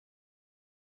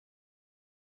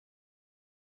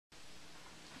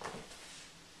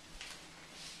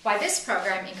Why this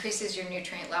program increases your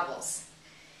nutrient levels.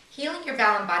 Healing your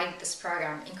bowel and body with this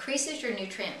program increases your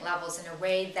nutrient levels in a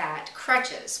way that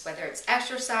crutches, whether it's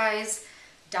exercise,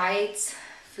 diets,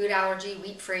 food allergy,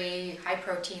 wheat-free, high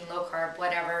protein, low carb,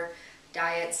 whatever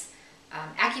diets,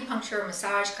 acupuncture,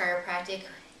 massage, chiropractic,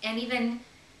 and even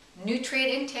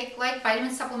nutrient intake like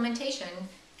vitamin supplementation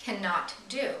cannot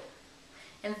do.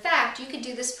 In fact, you could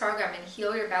do this program and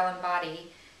heal your bowel and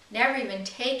body, never even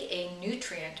take a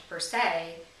nutrient per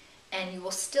se, and you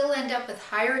will still end up with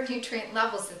higher nutrient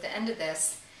levels at the end of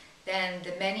this than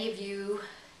the many of you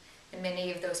and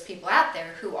many of those people out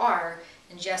there who are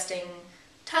ingesting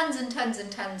tons and tons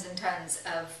and tons and tons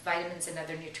of vitamins and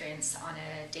other nutrients on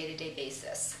a day-to-day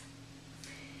basis.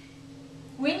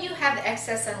 When you have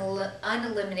excess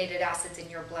uneliminated acids in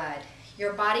your blood,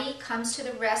 your body comes to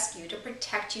the rescue to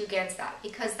protect you against that,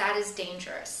 because that is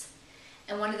dangerous.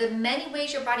 And one of the many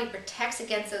ways your body protects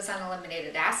against those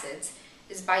uneliminated acids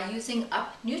is by using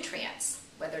up nutrients,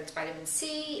 whether it's vitamin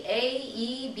C, A,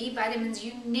 E, B vitamins,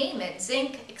 you name it,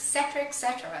 zinc, etc.,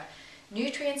 etc.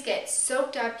 Nutrients get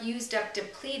soaked up, used up,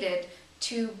 depleted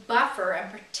to buffer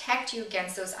and protect you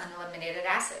against those uneliminated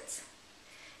acids.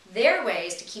 Their way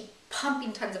is to keep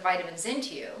pumping tons of vitamins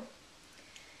into you.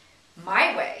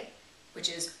 My way, which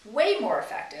is way more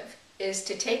effective, is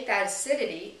to take that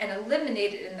acidity and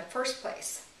eliminate it in the first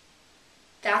place.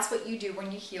 That's what you do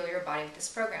when you heal your body with this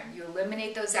program. You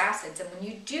eliminate those acids, and when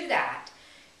you do that,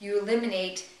 you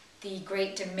eliminate the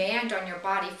great demand on your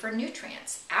body for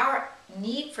nutrients. Our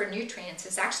need for nutrients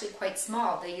is actually quite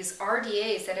small. These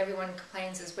RDAs that everyone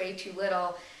complains is way too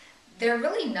little, they're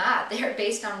really not. They're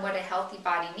based on what a healthy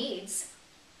body needs.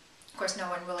 Of course, no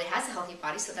one really has a healthy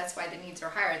body, so that's why the needs are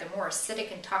higher. The more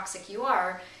acidic and toxic you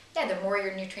are, the more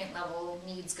your nutrient level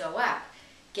needs go up.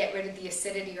 Get rid of the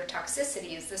acidity or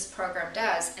toxicity, as this program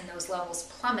does, and those levels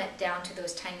plummet down to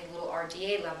those tiny little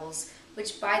RDA levels,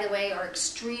 which, by the way, are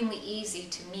extremely easy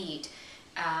to meet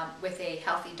with a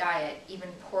healthy diet, even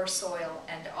poor soil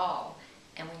and all.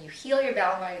 And when you heal your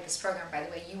bowel and body with this program, by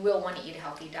the way, you will want to eat a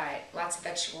healthy diet. Lots of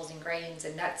vegetables and grains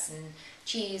and nuts and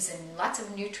cheese and lots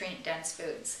of nutrient-dense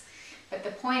foods. But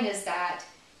the point is that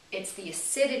it's the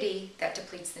acidity that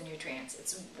depletes the nutrients.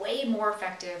 It's way more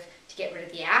effective to get rid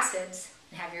of the acids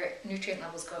and have your nutrient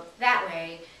levels go up that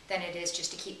way than it is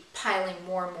just to keep piling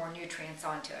more and more nutrients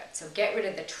onto it. So get rid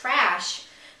of the trash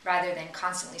rather than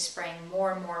constantly spraying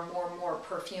more and more and more and more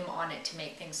perfume on it to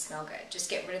make things smell good. Just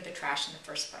get rid of the trash in the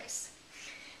first place.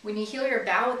 When you heal your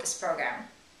bowel with this program,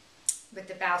 with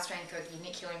the Bowel Strength or the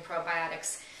Unique Healing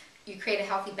Probiotics, you create a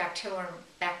healthy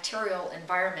bacterial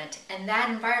environment, and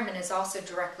that environment is also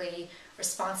directly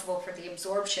responsible for the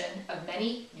absorption of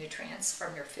many nutrients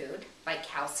from your food, like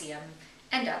calcium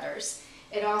and others.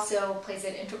 It also plays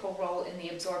an integral role in the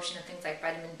absorption of things like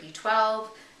vitamin B12,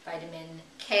 vitamin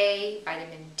K,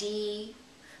 vitamin D,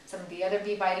 some of the other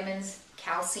B vitamins,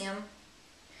 calcium.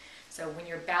 So when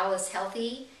your bowel is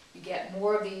healthy, you get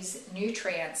more of these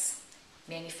nutrients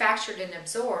manufactured and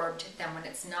absorbed than when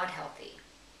it's not healthy.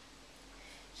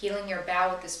 Healing your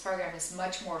bowel with this program is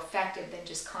much more effective than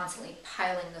just constantly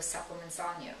piling those supplements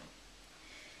on you.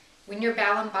 When your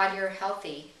bowel and body are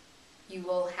healthy, you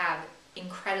will have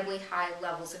incredibly high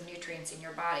levels of nutrients in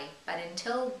your body. But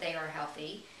until they are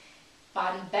healthy,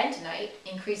 body bentonite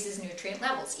increases nutrient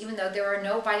levels. Even though there are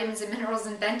no vitamins and minerals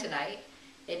in bentonite,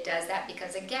 it does that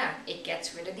because, again, it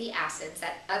gets rid of the acids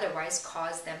that otherwise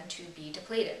cause them to be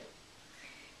depleted.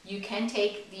 You can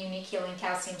take the Unique Healing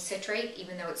Calcium Citrate.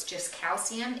 Even though it's just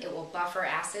calcium, it will buffer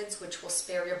acids, which will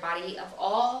spare your body of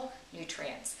all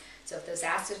nutrients. So if those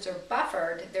acids are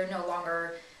buffered, they're no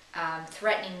longer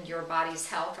threatening your body's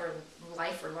health or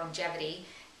life or longevity,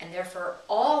 and therefore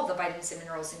all the vitamins and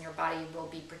minerals in your body will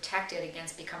be protected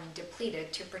against becoming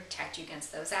depleted to protect you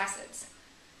against those acids.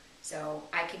 So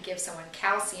I could give someone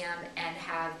calcium and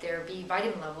have their B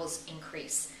vitamin levels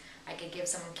increase. I could give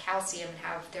someone calcium and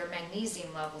have their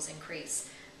magnesium levels increase,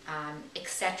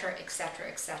 etc., etc.,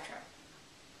 etc.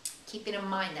 Keeping in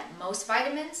mind that most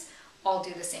vitamins all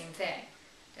do the same thing.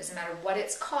 Doesn't matter what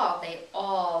it's called, they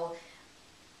all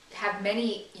have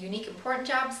many unique important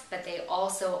jobs, but they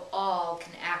also all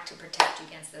can act to protect you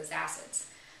against those acids.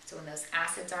 So when those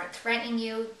acids aren't threatening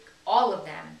you, all of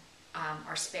them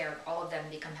are spared. All of them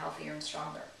become healthier and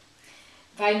stronger.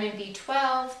 Vitamin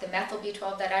B12, the methyl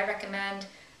B12 that I recommend,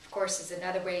 of course, is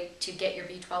another way to get your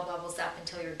B12 levels up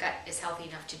until your gut is healthy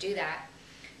enough to do that.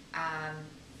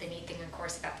 The neat thing, of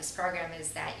course, about this program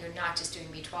is that you're not just doing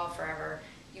B12 forever.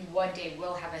 You one day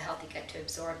will have a healthy gut to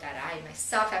absorb that. I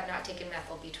myself have not taken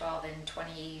methyl B12 in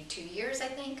 22 years, I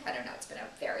think. I don't know, it's been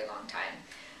a very long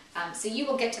time. So you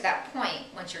will get to that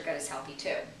point once your gut is healthy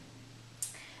too.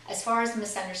 As far as the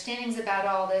misunderstandings about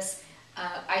all this,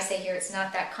 I say here it's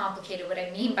not that complicated. What I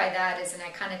mean by that is, and I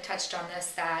kind of touched on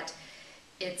this, that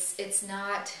it's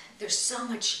not, there's so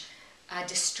much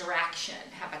distraction.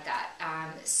 How about that?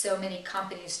 So many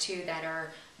companies too that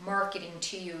are marketing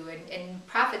to you and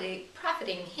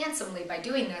profiting handsomely by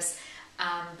doing this,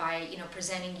 by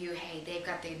presenting you, hey, they've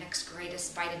got the next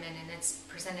greatest vitamin and it's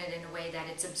presented in a way that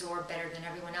it's absorbed better than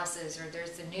everyone else's, or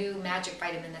there's the new magic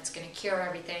vitamin that's going to cure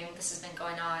everything. This has been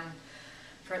going on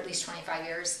for at least 25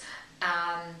 years.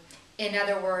 In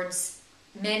other words,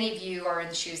 many of you are in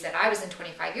the shoes that I was in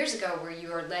 25 years ago, where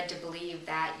you are led to believe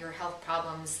that your health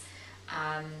problems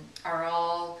are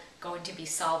all going to be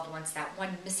solved once that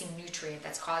one missing nutrient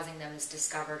that's causing them is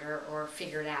discovered or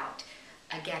figured out.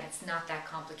 Again, it's not that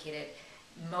complicated.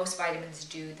 Most vitamins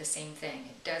do the same thing.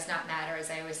 It does not matter, as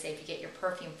I always say, if you get your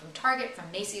perfume from Target, from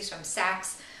Macy's, from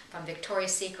Saks, from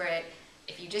Victoria's Secret,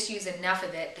 if you just use enough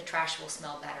of it, the trash will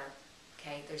smell better.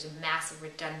 Okay, there's a massive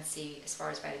redundancy as far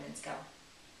as vitamins go.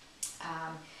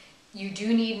 You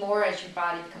do need more as your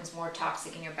body becomes more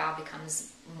toxic and your bowel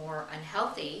becomes more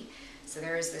unhealthy. So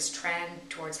there is this trend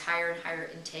towards higher and higher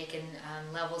intake and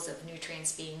levels of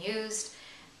nutrients being used.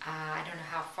 I don't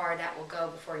know how far that will go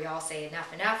before you all say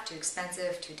enough, too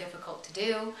expensive, too difficult to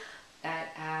do. But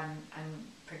I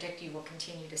predict you will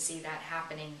continue to see that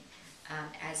happening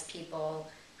as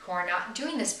people who are not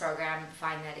doing this program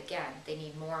find that, again, they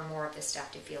need more and more of this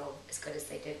stuff to feel as good as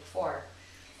they did before.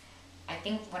 I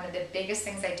think one of the biggest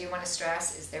things I do want to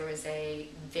stress is there was a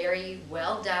very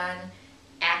well done,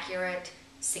 accurate,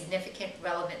 significant,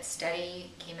 relevant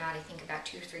study came out, I think, about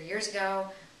 2 or 3 years ago,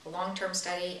 a long-term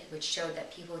study which showed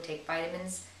that people who take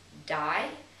vitamins die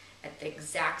at the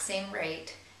exact same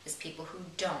rate as people who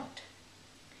don't.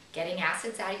 Getting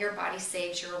acids out of your body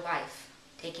saves your life.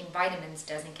 Taking vitamins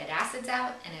doesn't get acids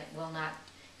out, and it will not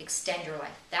extend your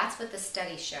life. That's what the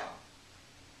studies show.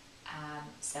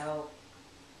 So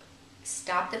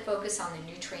stop the focus on the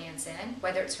nutrients in,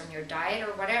 whether it's from your diet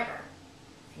or whatever.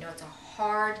 I know it's a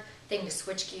hard thing to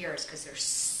switch gears because there's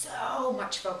so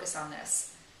much focus on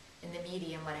this in the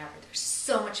media and whatever. There's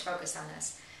so much focus on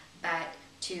this. But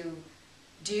to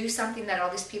do something that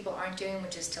all these people aren't doing,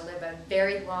 which is to live a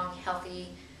very long,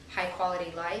 healthy,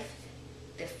 high-quality life,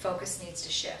 the focus needs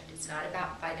to shift. It's not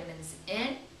about vitamins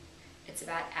in, it's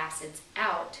about acids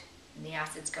out. When the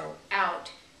acids go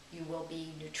out, you will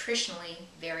be nutritionally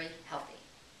very healthy.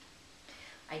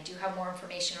 I do have more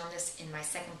information on this in my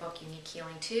second book, Unique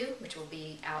Healing 2, which will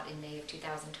be out in May of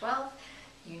 2012.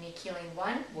 Unique Healing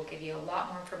 1 will give you a lot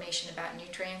more information about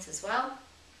nutrients as well.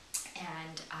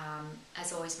 And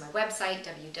as always, my website,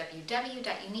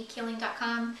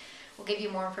 www.uniquehealing.com, will give you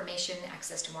more information,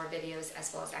 access to more videos,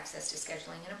 as well as access to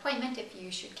scheduling an appointment if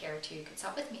you should care to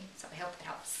consult with me. So I hope that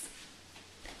helps.